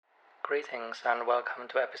Greetings and welcome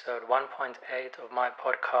to episode 1.8 of my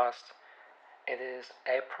podcast. It is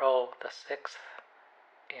April the 6th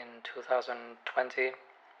in 2020.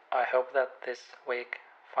 I hope that this week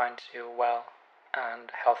finds you well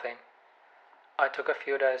and healthy. I took a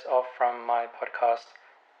few days off from my podcast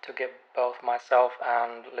to give both myself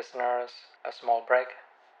and listeners a small break,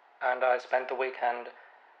 and I spent the weekend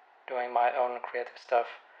doing my own creative stuff,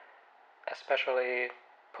 especially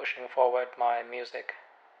pushing forward my music,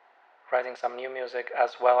 writing some new music,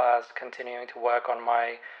 as well as continuing to work on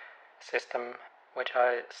my system, which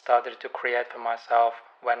I started to create for myself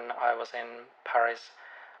when I was in Paris.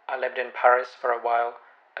 I lived in Paris for a while,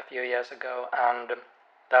 a few years ago, and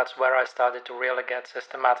that's where I started to really get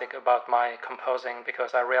systematic about my composing,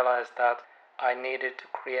 because I realized that I needed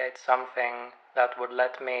to create something that would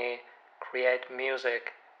let me create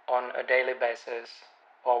music on a daily basis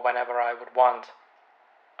or whenever I would want.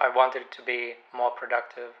 I wanted it to be more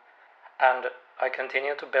productive, and I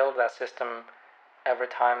continue to build that system every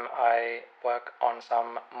time I work on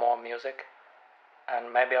some more music.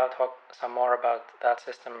 And maybe I'll talk some more about that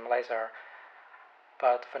system later.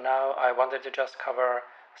 But for now, I wanted to just cover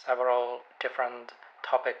several different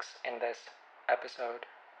topics in this episode.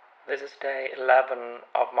 This is day 11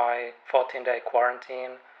 of my 14-day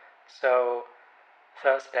quarantine, so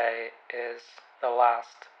Thursday is the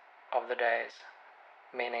last of the days,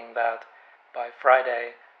 meaning that by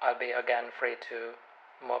Friday I'll be again free to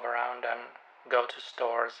move around and go to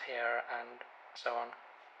stores here and so on.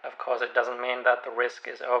 Of course, it doesn't mean that the risk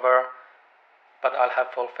is over, but I'll have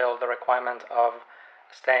fulfilled the requirement of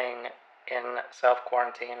staying in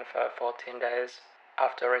self-quarantine for 14 days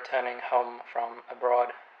after returning home from abroad.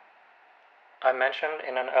 I mentioned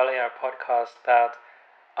in an earlier podcast that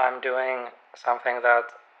I'm doing something that,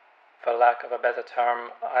 for lack of a better term,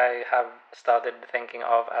 I have started thinking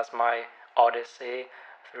of as my odyssey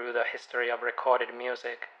through the history of recorded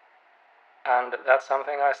music. And that's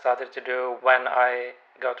something I started to do when I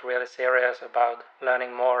got really serious about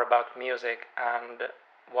learning more about music and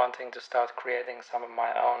wanting to start creating some of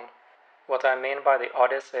my own. What I mean by the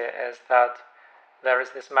odyssey is that there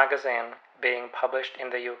is this magazine being published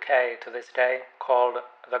in the UK to this day called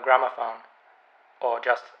The Gramophone, or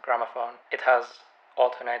just Gramophone. It has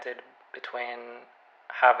alternated between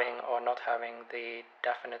having or not having the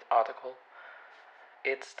definite article.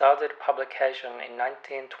 It started publication in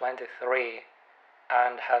 1923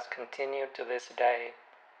 and has continued to this day,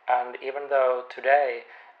 and even though today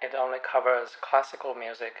it only covers classical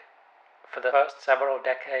music, for the first several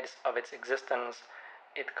decades of its existence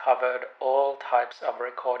it covered all types of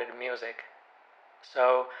recorded music.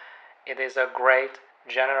 So it is a great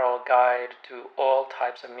general guide to all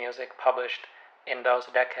types of music published in those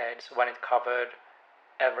decades when it covered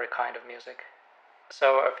every kind of music.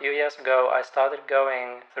 So a few years ago I started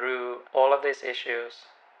going through all of these issues.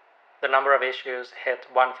 The number of issues hit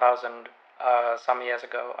 1,000 some years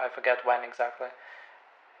ago, I forget when exactly.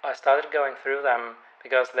 I started going through them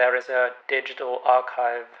because there is a digital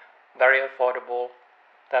archive, very affordable,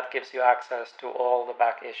 that gives you access to all the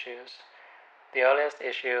back issues. The earliest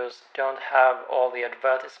issues don't have all the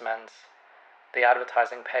advertisements, the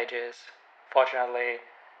advertising pages. Fortunately,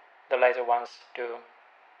 the later ones do.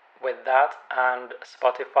 With that and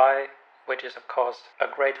Spotify, which is of course a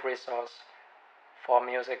great resource for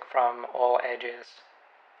music from all ages,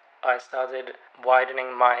 I started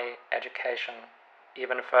widening my education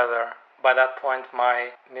even further. By that point, my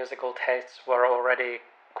musical tastes were already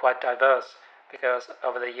quite diverse, because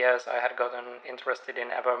over the years I had gotten interested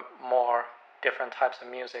in ever more different types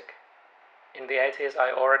of music. In the 80s,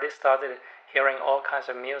 I already started hearing all kinds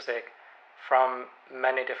of music from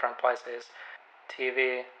many different places: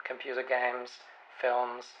 TV, computer games,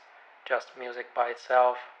 films, just music by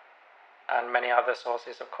itself, and many other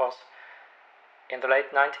sources, of course. In the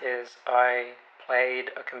late 90s, I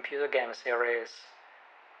played a computer game series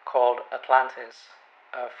called Atlantis,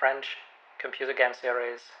 a French computer game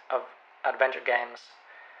series of adventure games.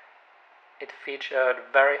 It featured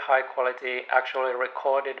very high quality, actually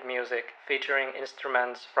recorded music featuring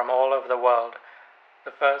instruments from all over the world.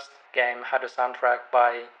 The first game had a soundtrack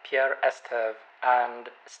by Pierre Estève and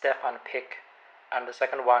Stefan Pick, and the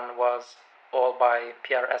second one was all by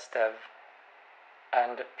Pierre Estève.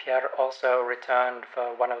 And Pierre also returned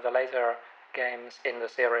for one of the later games in the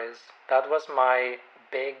series. That was my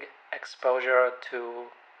big exposure to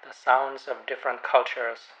the sounds of different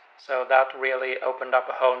cultures. So that really opened up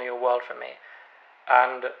a whole new world for me.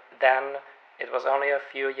 And then it was only a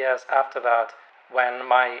few years after that when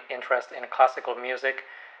my interest in classical music,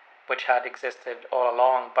 which had existed all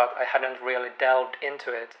along, but I hadn't really delved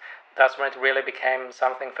into it, that's when it really became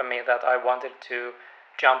something for me that I wanted to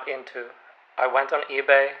jump into. I went on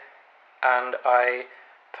eBay and I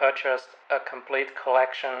purchased a complete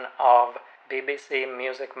collection of BBC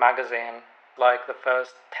Music Magazine, like the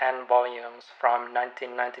first 10 volumes from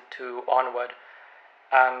 1992 onward,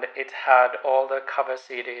 and it had all the cover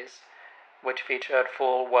CDs, which featured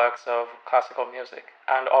full works of classical music,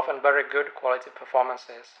 and often very good quality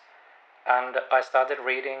performances. And I started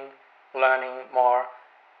reading, learning more,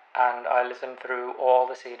 and I listened through all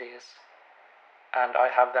the CDs, and I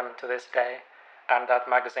have them to this day, and that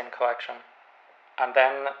magazine collection. And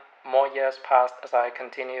then more years passed as I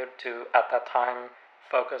continued to, at that time,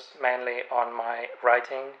 focus mainly on my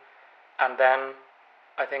writing. And then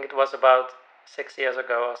I think it was about 6 years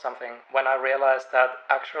ago or something when I realized that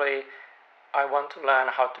actually I want to learn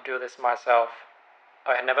how to do this myself.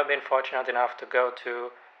 I had never been fortunate enough to go to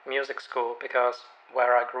music school because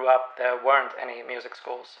where I grew up there weren't any music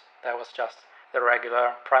schools. There was just the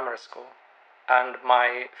regular primary school. And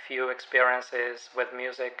my few experiences with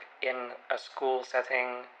music in a school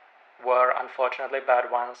setting were unfortunately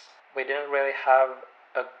bad ones. We didn't really have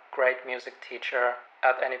a great music teacher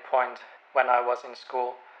at any point when I was in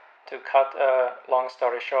school. To cut a long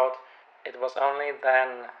story short, it was only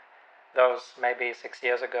then, those maybe 6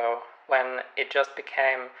 years ago, when it just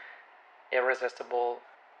became irresistible.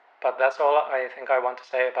 But that's all I think I want to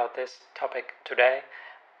say about this topic today.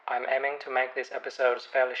 I'm aiming to make these episodes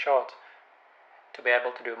fairly short, to be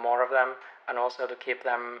able to do more of them, and also to keep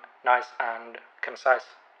them nice and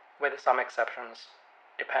concise, with some exceptions,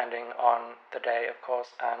 depending on the day, of course,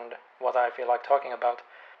 and what I feel like talking about.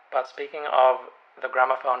 But speaking of the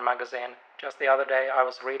Gramophone magazine, just the other day I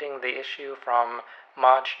was reading the issue from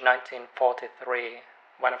March 1943,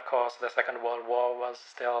 when of course the Second World War was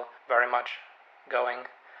still very much going.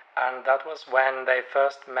 And that was when they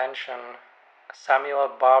first mentioned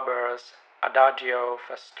Samuel Barber's Adagio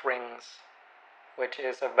for Strings, which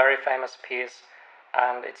is a very famous piece,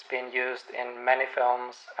 and it's been used in many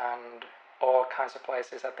films and all kinds of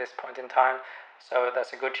places at this point in time, so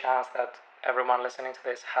there's a good chance that everyone listening to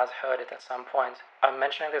this has heard it at some point. I'm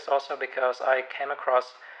mentioning this also because I came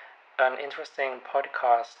across an interesting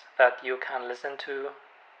podcast that you can listen to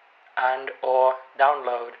and or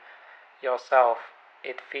download yourself.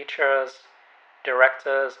 It features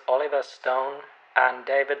directors Oliver Stone and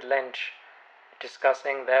David Lynch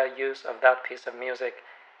discussing their use of that piece of music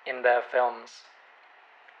in their films,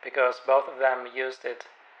 because both of them used it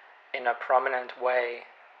in a prominent way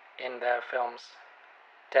in their films.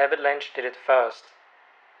 David Lynch did it first.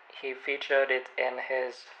 He featured it in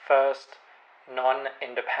his first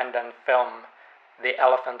non-independent film, The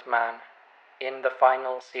Elephant Man, in the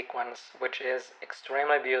final sequence, which is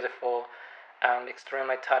extremely beautiful and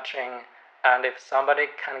extremely touching. And if somebody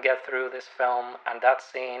can get through this film and that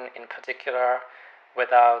scene in particular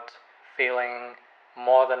without feeling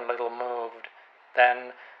more than a little moved,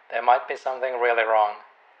 then there might be something really wrong.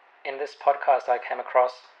 In this podcast I came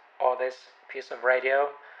across, or this piece of radio,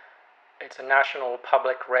 it's a National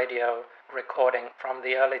Public Radio recording from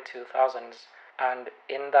the early 2000s, and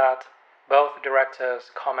in that both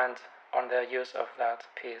directors comment on their use of that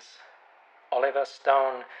piece. Oliver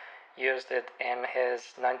Stone used it in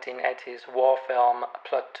his 1980s war film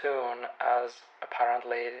Platoon as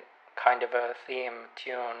apparently kind of a theme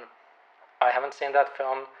tune. I haven't seen that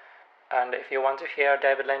film, and if you want to hear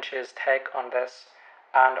David Lynch's take on this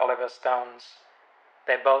and Oliver Stone's,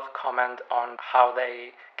 they both comment on how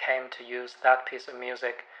they came to use that piece of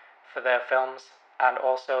music for their films, and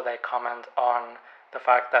also they comment on the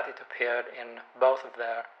fact that it appeared in both of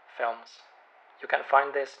their films. You can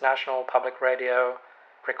find this National Public Radio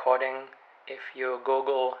recording if you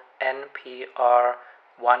Google NPR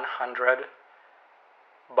 100,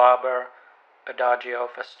 Barber, Adagio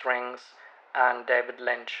for Strings, and David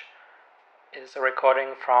Lynch. It is a recording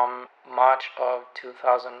from March of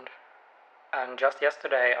 2000. And just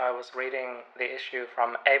yesterday I was reading the issue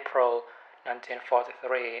from April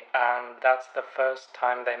 1943, and that's the first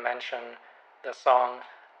time they mention the song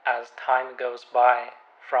As Time Goes By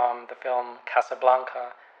from the film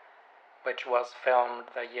Casablanca, which was filmed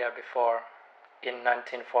the year before, in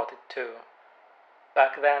 1942.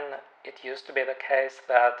 Back then, it used to be the case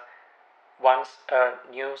that once a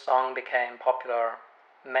new song became popular,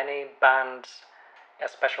 many bands,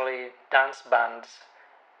 especially dance bands,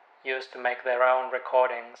 used to make their own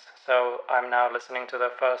recordings. So I'm now listening to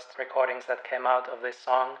the first recordings that came out of this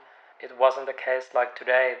song. It wasn't the case like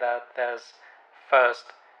today that there's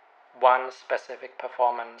first one specific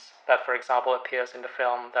performance that, for example, appears in the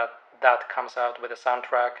film, that comes out with a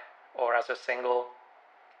soundtrack or as a single,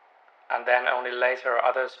 and then only later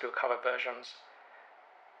others do cover versions.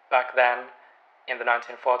 Back then, In the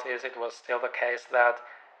 1940s, it was still the case that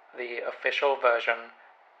the official version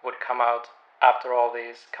would come out after all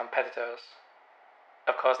these competitors.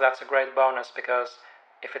 Of course, that's a great bonus because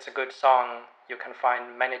if it's a good song, you can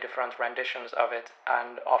find many different renditions of it,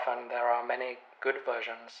 and often there are many good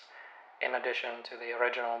versions in addition to the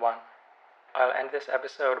original one. I'll end this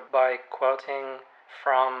episode by quoting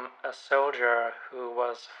from a soldier who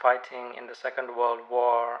was fighting in the Second World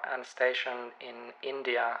War and stationed in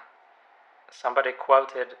India. Somebody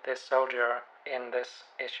quoted this soldier in this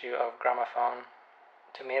issue of Gramophone.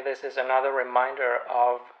 To me, this is another reminder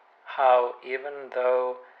of how, even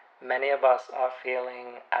though many of us are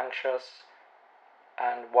feeling anxious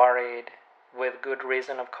and worried, with good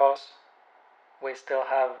reason of course, we still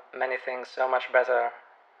have many things so much better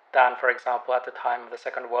than, for example, at the time of the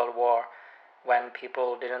Second World War, when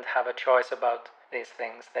people didn't have a choice about these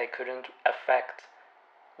things. They couldn't affect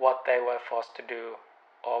what they were forced to do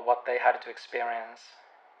or what they had to experience.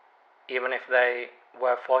 Even if they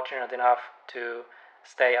were fortunate enough to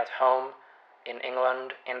stay at home in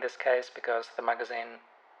England, in this case, because the magazine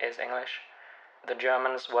is English, the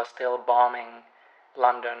Germans were still bombing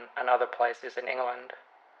London and other places in England.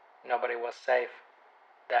 Nobody was safe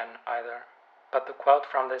then either. But the quote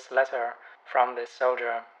from this letter from this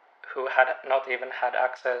soldier, who had not even had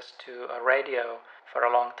access to a radio for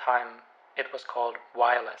a long time, it was called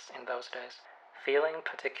wireless in those days. Feeling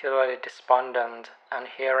particularly despondent and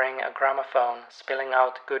hearing a gramophone spilling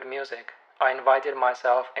out good music, I invited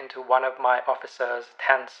myself into one of my officers'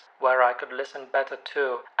 tents where I could listen better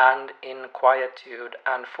to and in quietude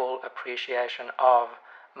and full appreciation of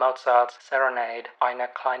Mozart's serenade Eine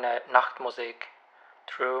kleine Nachtmusik.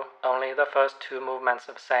 True, only the first two movements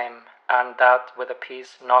of same, and that with a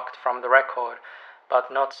piece knocked from the record,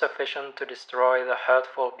 but not sufficient to destroy the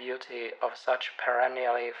hurtful beauty of such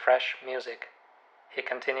perennially fresh music. He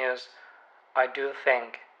continues, I do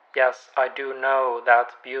think, yes, I do know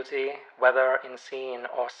that beauty, whether in scene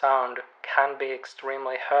or sound, can be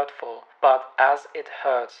extremely hurtful, but as it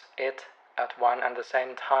hurts, it, at one and the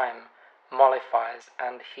same time, mollifies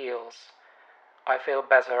and heals. I feel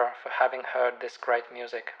better for having heard this great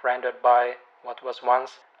music rendered by what was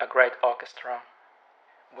once a great orchestra.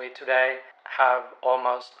 We today have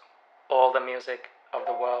almost all the music of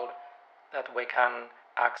the world that we can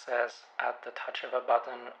access at the touch of a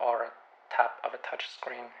button or a tap of a touch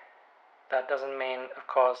screen. That doesn't mean, of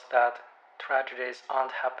course, that tragedies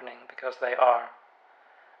aren't happening, because they are,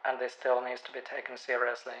 and this still needs to be taken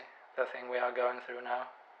seriously, the thing we are going through now,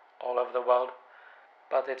 all over the world.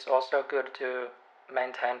 But it's also good to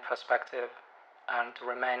maintain perspective and to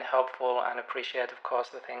remain hopeful and appreciate, of course,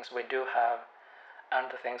 the things we do have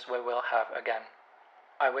and the things we will have again.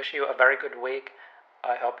 I wish you a very good week.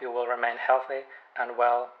 I hope you will remain healthy and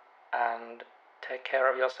well and take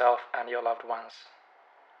care of yourself and your loved ones.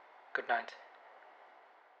 Good night.